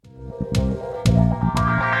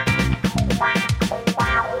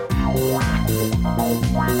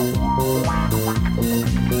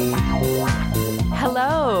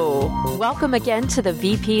Welcome again to the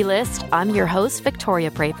VP List. I'm your host, Victoria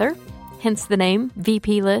Prather, hence the name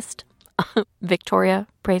VP List. Victoria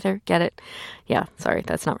Prather, get it? Yeah, sorry,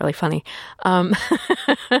 that's not really funny.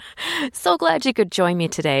 So glad you could join me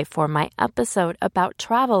today for my episode about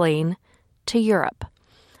traveling to Europe.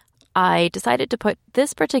 I decided to put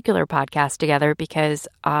this particular podcast together because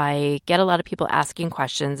I get a lot of people asking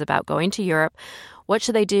questions about going to Europe. What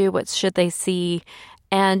should they do? What should they see?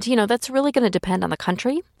 And, that's really going to depend on the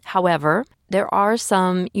country. However, there are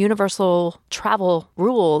some universal travel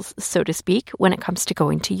rules, so to speak, when it comes to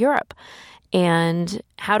going to Europe. And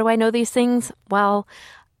how do I know these things? Well,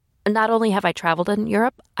 not only have I traveled in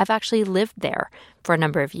Europe, I've actually lived there for a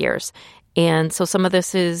number of years. And so some of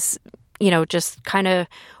this is, just kind of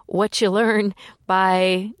what you learn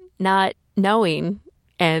by not knowing.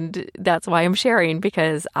 And that's why I'm sharing,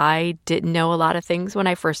 because I didn't know a lot of things when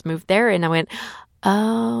I first moved there. And I went,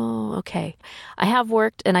 oh, okay. I have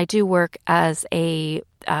worked and I do work as a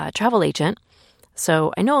travel agent.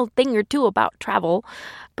 So I know a thing or two about travel.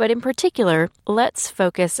 But in particular, let's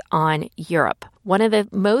focus on Europe. One of the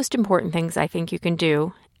most important things I think you can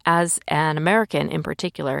do as an American in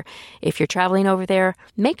particular, if you're traveling over there,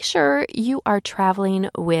 make sure you are traveling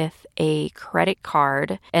with a credit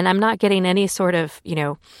card. And I'm not getting any sort of,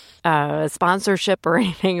 sponsorship or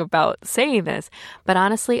anything about saying this, but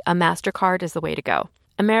honestly, a MasterCard is the way to go.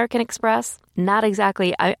 American Express, not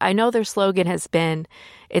exactly. I know their slogan has been,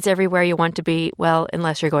 it's everywhere you want to be, well,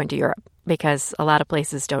 unless you're going to Europe, because a lot of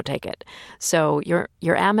places don't take it. So your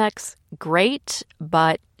Amex, great,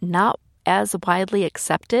 but not as widely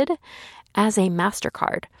accepted as a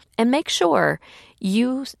MasterCard. And make sure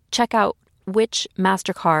you check out which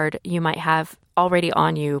MasterCard you might have already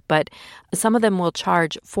on you, but some of them will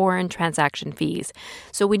charge foreign transaction fees.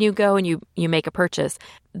 So when you go and you make a purchase,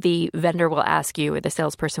 the vendor will ask you, or the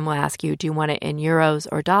salesperson will ask you, do you want it in euros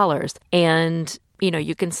or dollars? And,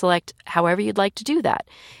 you can select however you'd like to do that.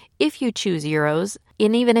 If you choose euros,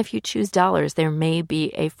 and even if you choose dollars, there may be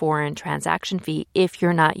a foreign transaction fee if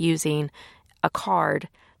you're not using a card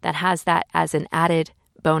that has that as an added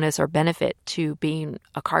bonus or benefit to being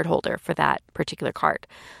a card holder for that particular card.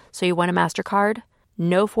 So you want a MasterCard,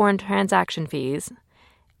 no foreign transaction fees,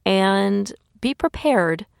 and be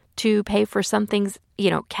prepared to pay for some things,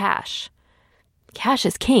 cash. Cash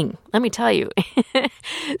is king, let me tell you.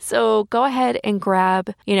 So go ahead and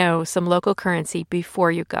grab, some local currency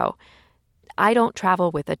before you go. I don't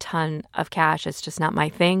travel with a ton of cash. It's just not my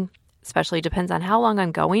thing, especially depends on how long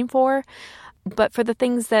I'm going for. But for the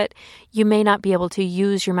things that you may not be able to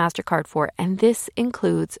use your MasterCard for, and this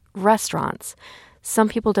includes restaurants. Some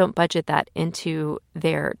people don't budget that into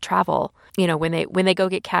their travel. When they go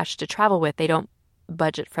get cash to travel with, they don't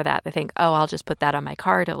budget for that. They think, oh, I'll just put that on my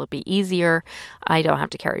card. It'll be easier. I don't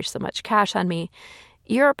have to carry so much cash on me.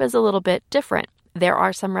 Europe is a little bit different. There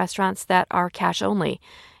are some restaurants that are cash only,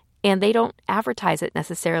 and they don't advertise it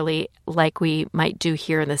necessarily like we might do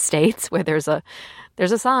here in the States, where there's a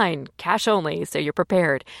sign, cash only, so you're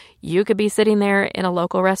prepared. You could be sitting there in a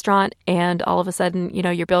local restaurant and all of a sudden,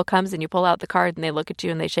 your bill comes and you pull out the card and they look at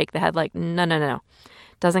you and they shake the head like, no.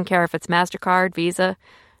 Doesn't care if it's MasterCard, Visa,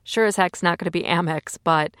 sure as heck's not going to be Amex,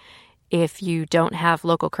 but if you don't have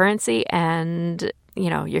local currency and,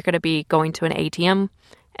 you're going to be going to an ATM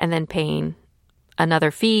and then paying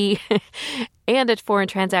another fee and a foreign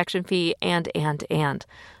transaction fee and.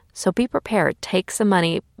 So be prepared. Take some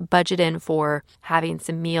money, budget in for having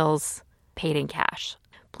some meals paid in cash.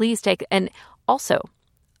 Please take, and also,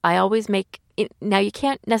 I always make, now you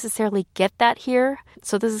can't necessarily get that here,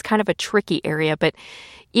 so this is kind of a tricky area, but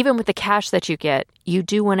even with the cash that you get, you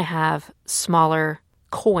do want to have smaller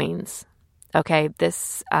coins, okay?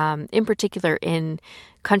 This, in particular, in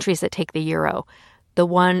countries that take the euro, the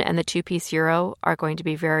 1 and the 2-piece euro are going to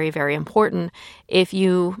be very, very important if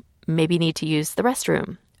you maybe need to use the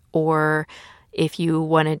restroom, or if you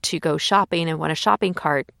wanted to go shopping and want a shopping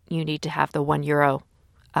cart, you need to have the 1 euro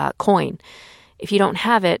coin. If you don't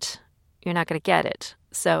have it, you're not going to get it.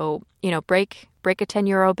 So, break a 10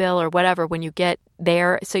 euro bill or whatever when you get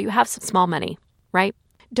there, so you have some small money, right?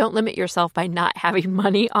 Don't limit yourself by not having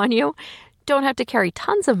money on you. Don't have to carry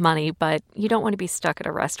tons of money, but you don't want to be stuck at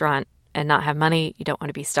a restaurant and not have money. You don't want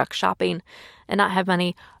to be stuck shopping and not have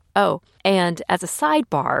money. Oh, and as a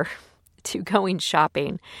sidebar to going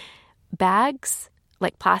shopping, bags,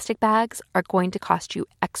 like plastic bags, are going to cost you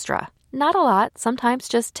extra. Not a lot, sometimes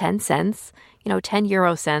just 10 cents, 10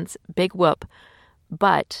 euro cents, big whoop.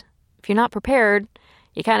 But if you're not prepared,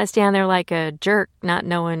 you kind of stand there like a jerk, not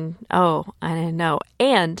knowing, oh, I didn't know.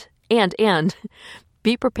 And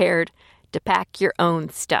be prepared to pack your own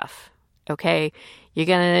stuff, okay? You're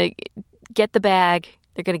going to get the bag,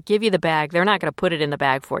 They're going to give you the bag. They're not going to put it in the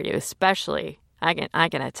bag for you, especially, I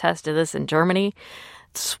can attest to this in Germany.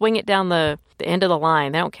 Swing it down the end of the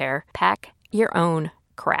line. They don't care. Pack your own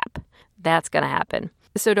crap. That's going to happen.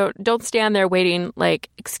 So don't stand there waiting like,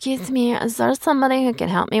 excuse me, is there somebody who can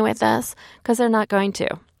help me with this? Because they're not going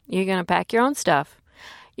to. You're going to pack your own stuff.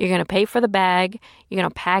 You're going to pay for the bag. You're going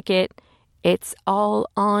to pack it. It's all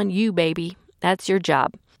on you, baby. That's your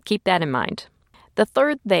job. Keep that in mind. The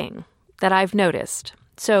third thing that I've noticed,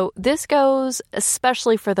 so this goes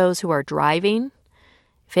especially for those who are driving.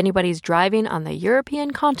 If anybody's driving on the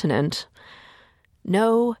European continent,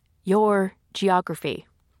 know your geography.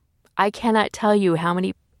 I cannot tell you how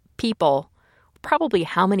many people, probably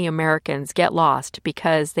how many Americans get lost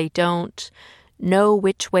because they don't know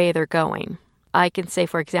which way they're going. I can say,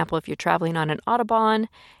 for example, if you're traveling on an Autobahn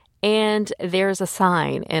and there's a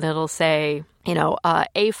sign and it'll say,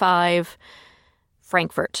 A5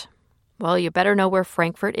 Frankfurt. Well, you better know where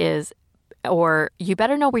Frankfurt is, or you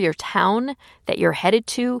better know where your town that you're headed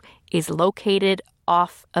to is located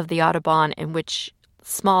off of the Autobahn and which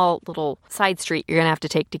small little side street you're going to have to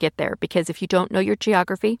take to get there. Because if you don't know your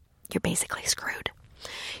geography, you're basically screwed.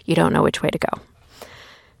 You don't know which way to go.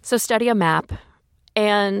 So study a map.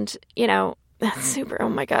 And, that's super, oh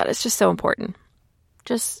my God, it's just so important.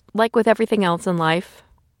 Just like with everything else in life,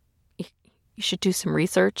 you should do some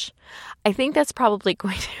research. I think that's probably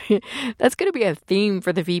going to be a theme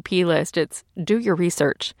for the VP list. It's do your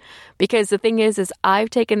research. Because the thing is I've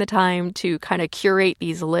taken the time to kind of curate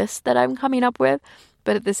these lists that I'm coming up with.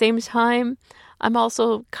 But at the same time, I'm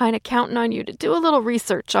also kind of counting on you to do a little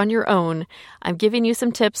research on your own. I'm giving you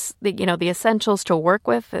some tips, the essentials to work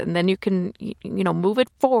with, and then you can, move it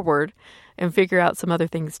forward and figure out some other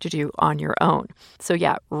things to do on your own. So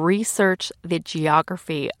yeah, research the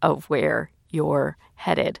geography of where you're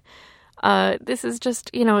headed. This is just,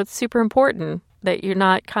 it's super important that you're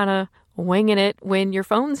not kind of winging it when your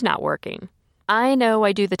phone's not working. I know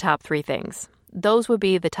I do the top 3 things. Those would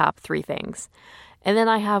be the top 3 things. And then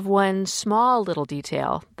I have one small little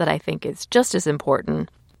detail that I think is just as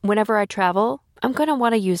important. Whenever I travel, I'm going to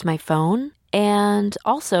want to use my phone. And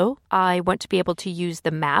also, I want to be able to use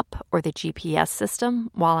the map or the GPS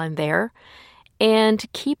system while I'm there. And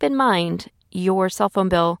keep in mind, your cell phone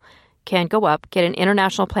bill can go up, get an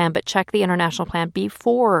international plan, but check the international plan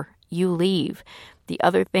before you leave. The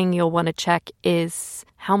other thing you'll want to check is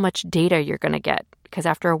how much data you're going to get. Because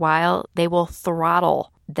after a while, they will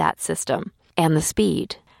throttle that system. And the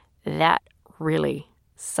speed, that really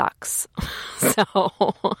sucks. So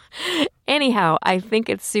anyhow, I think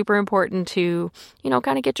it's super important to,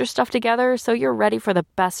 kind of get your stuff together so you're ready for the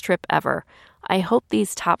best trip ever. I hope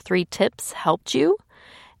these top 3 tips helped you.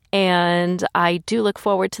 And I do look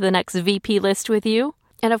forward to the next VP list with you.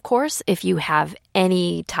 And of course, if you have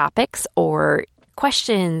any topics or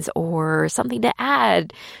questions or something to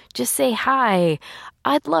add, just say hi.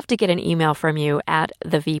 I'd love to get an email from you at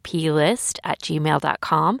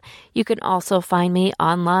thevplist@gmail.com. You can also find me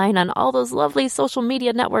online on all those lovely social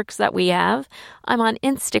media networks that we have. I'm on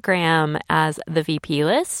Instagram as The VP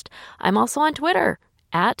List. I'm also on Twitter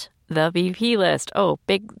at The VP List. Oh,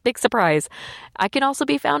 big surprise. I can also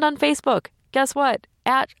be found on Facebook. Guess what?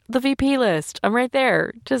 At The VP List. I'm right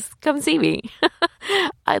there. Just come see me.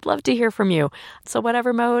 I'd love to hear from you. So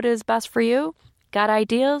whatever mode is best for you, got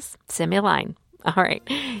ideas? Send me a line. All right.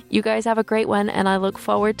 You guys have a great one, and I look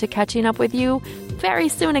forward to catching up with you very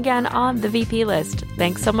soon again on The VP List.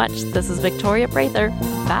 Thanks so much. This is Victoria Prather.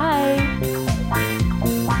 Bye.